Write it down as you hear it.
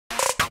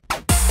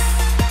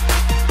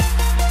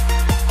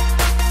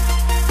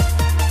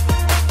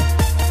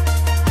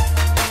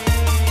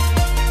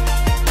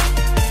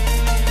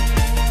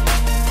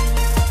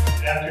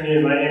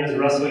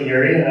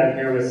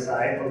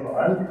Sai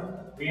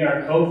Pavan. We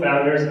are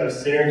co-founders of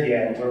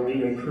SynerGyan, where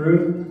we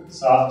improve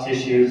soft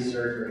tissue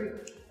surgery.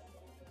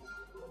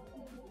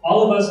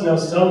 All of us know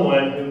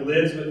someone who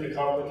lives with the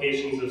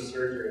complications of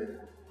surgery,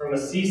 from a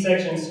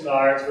C-section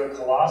scar to a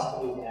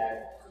colostomy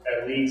bag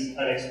that leaks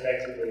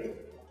unexpectedly.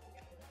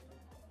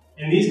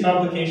 And these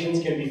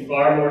complications can be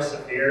far more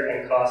severe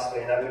and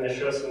costly, and I'm going to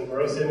show some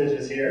gross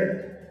images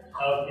here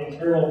of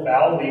internal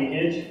bowel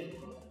leakage,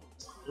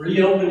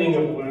 reopening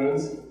of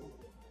wounds,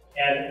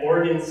 and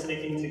organs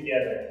sticking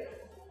together.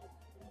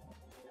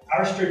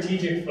 Our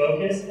strategic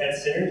focus at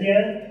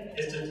SynerGyan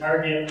is to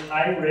target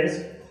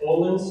high-risk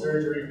colon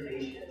surgery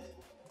patients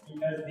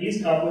because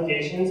these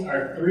complications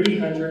are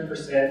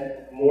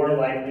 300% more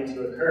likely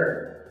to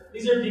occur.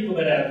 These are people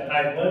that have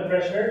high blood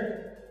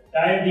pressure,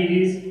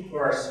 diabetes,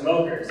 or are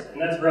smokers,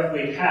 and that's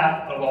roughly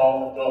half of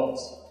all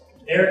adults.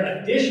 Their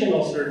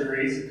additional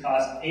surgeries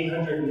cost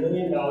 $800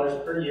 million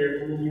per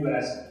year in the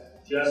US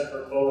just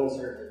for colon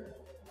surgery.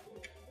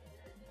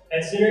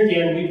 At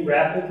SynerGyan, we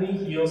rapidly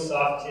heal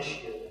soft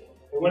tissue.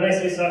 And when I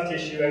say soft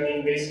tissue, I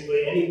mean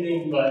basically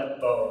anything but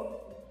bone.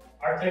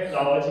 Our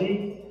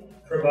technology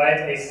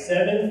provides a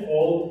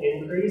 7-fold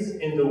increase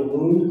in the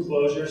wound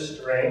closure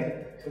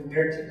strength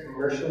compared to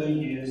commercially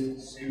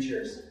used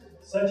sutures,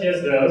 such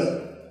as those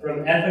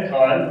from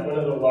Ethicon, one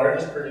of the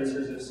largest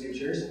producers of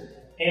sutures,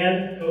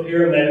 and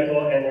Cohera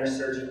Medical and their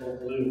surgical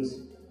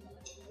glues.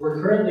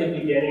 We're currently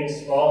beginning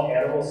small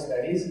animal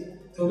studies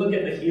to look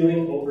at the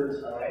healing over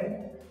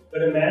time,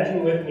 but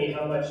imagine with me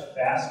how much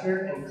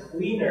faster and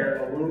cleaner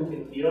a wound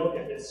can heal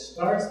if it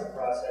starts the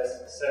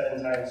process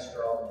 7 times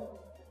stronger.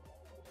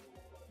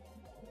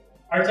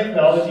 Our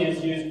technology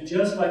is used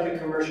just like a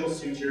commercial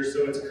suture,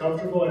 so it's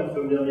comfortable and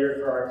familiar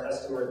for our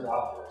customer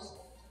doctors.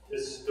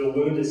 The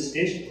wound is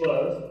stitched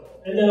closed,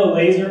 and then a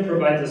laser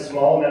provides a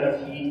small amount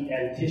of heat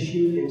and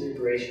tissue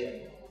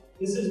integration.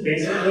 This is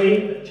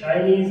basically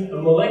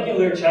a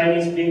molecular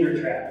Chinese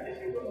finger trap,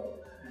 if you will.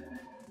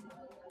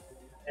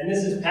 And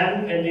this is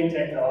patent-pending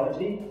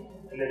technology,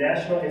 and the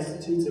National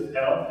Institutes of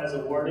Health has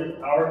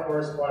awarded our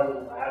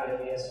corresponding lab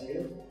at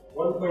ASU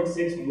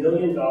 $1.6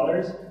 million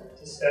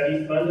to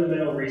study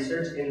fundamental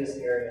research in this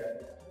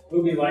area.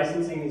 We'll be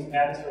licensing these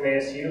patents from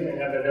ASU and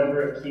have a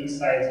number of key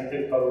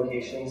scientific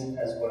publications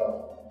as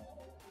well.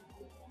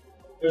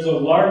 There's a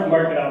large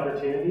market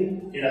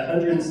opportunity in a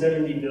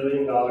 $170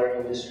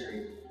 billion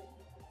industry.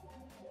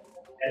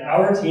 And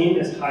our team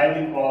is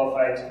highly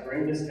qualified to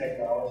bring this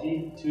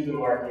technology to the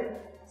market.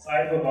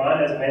 Sai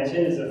Pavan, as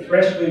mentioned, is a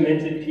freshly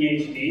minted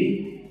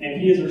PhD,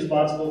 and he is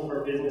responsible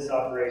for business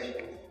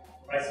operations.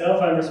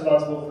 Myself, I'm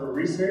responsible for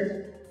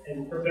research,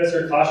 and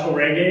Professor Kaushal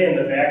Rege in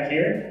the back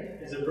here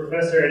is a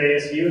professor at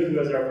ASU who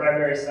is our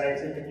primary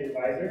scientific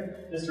advisor.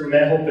 Mr.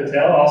 Mehul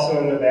Patel, also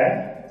in the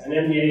back, is an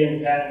MBA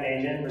and patent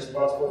agent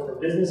responsible for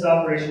business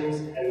operations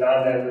and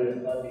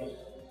non-dilutive funding.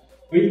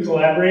 We've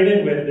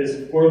collaborated with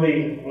this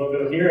poorly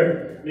logo here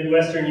of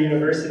Midwestern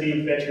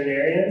University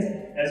veterinarians,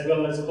 as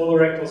well as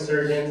colorectal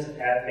surgeons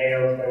at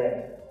Mayo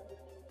Clinic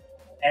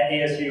at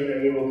ASU,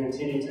 and we will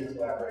continue to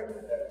collaborate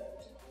with them.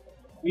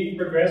 We've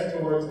progressed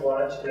towards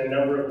launch in a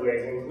number of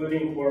ways,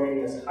 including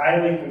forming this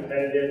highly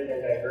competitive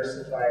and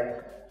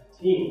diversified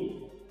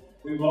team.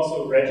 We've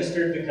also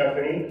registered the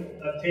company,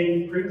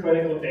 obtained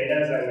preclinical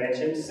data, as I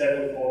mentioned,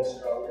 7-fold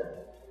stronger,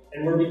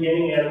 and we're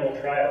beginning animal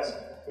trials.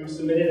 We've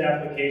submitted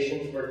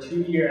applications for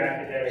 2-year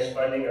academic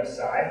funding of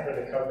Sai for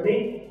the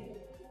company,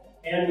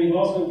 and we've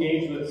also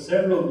engaged with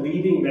several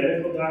leading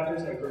medical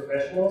doctors and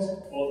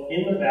professionals, both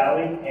in the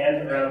Valley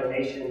and around the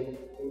nation,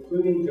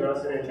 including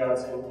Johnson &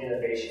 Johnson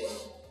Innovation.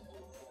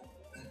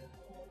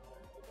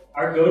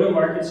 Our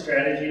go-to-market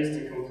strategy is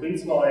to complete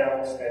small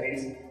animal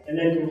studies and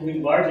then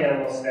complete large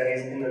animal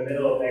studies in the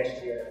middle of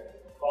next year,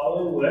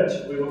 following which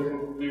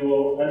we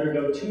will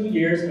undergo 2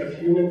 years of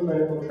human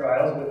clinical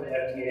trials with the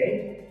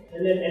FDA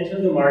and then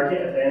enter the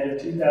market at the end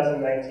of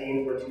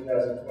 2019 or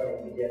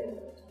 2020 beginning.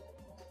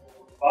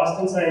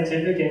 Boston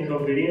Scientific and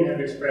Covidien have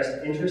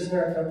expressed interest in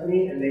our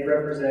company, and they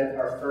represent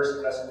our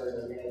first customers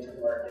as we enter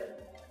the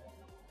market.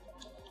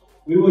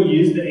 We will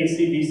use the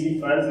ACVC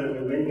funds that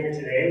we win here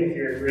today with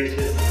your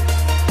gracious